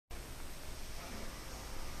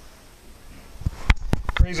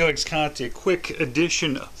Crazy Legs Conti, a quick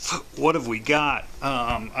edition of What Have We Got?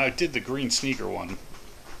 I did the green sneaker one,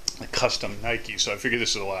 the custom Nike, so I figured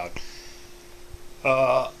this is allowed.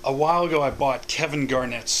 A while ago I bought Kevin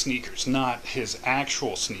Garnett's sneakers, not his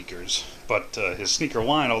actual sneakers, but his sneaker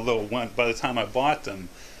line, although by the time I bought them,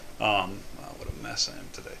 wow, what a mess I am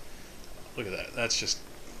today. Look at that, that's just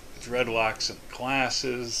dreadlocks and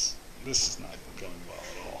glasses. This is not going well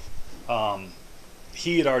at all.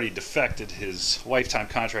 He had already defected his lifetime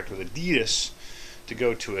contract with Adidas to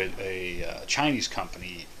go to a Chinese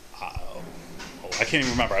company. I can't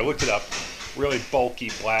even remember. I looked it up. Really bulky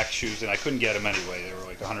black shoes, and I couldn't get them anyway. They were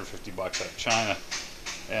like $150 out of China,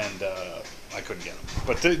 and I couldn't get them.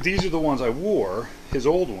 But these are the ones I wore, his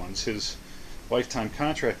old ones, his lifetime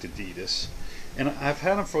contract Adidas. And I've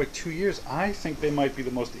had them for like 2 years. I think they might be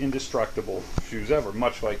the most indestructible shoes ever,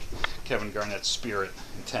 much like Kevin Garnett's spirit,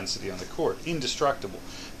 intensity on the court. Indestructible.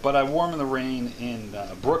 But I wore them in the rain in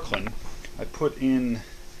Brooklyn. I put in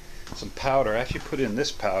some powder. I actually put in this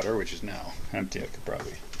powder, which is now empty. I could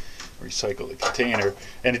probably recycle the container.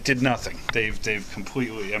 And it did nothing. They've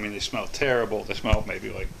completely, I mean, they smell terrible. They smell maybe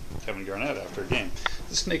like Kevin Garnett after a game.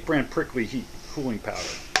 The Snake brand Prickly Heat cooling powder.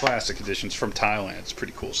 Classic editions from Thailand. It's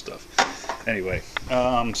pretty cool stuff. Anyway,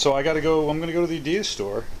 so I gotta go. I'm gonna go to the Adidas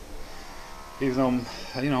store, even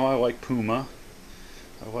though I like Puma,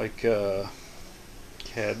 I like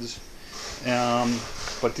Keds,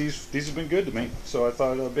 but these have been good to me. So I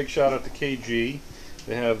thought a big shout out to KG.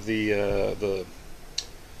 They have the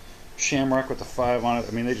Shamrock with the 5 on it.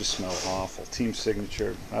 I mean, they just smell awful. Team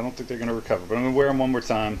signature. I don't think they're gonna recover, but I'm gonna wear them one more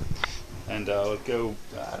time. And let's go.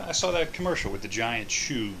 I saw that commercial with the giant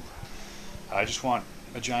shoe. I just want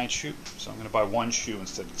a giant shoe, so I'm going to buy one shoe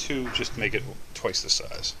instead of two, just to make it twice the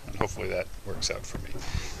size, and hopefully that works out for me.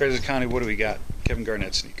 Crazy Legs Conti, what do we got? Kevin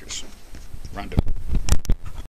Garnett sneakers. Rondo.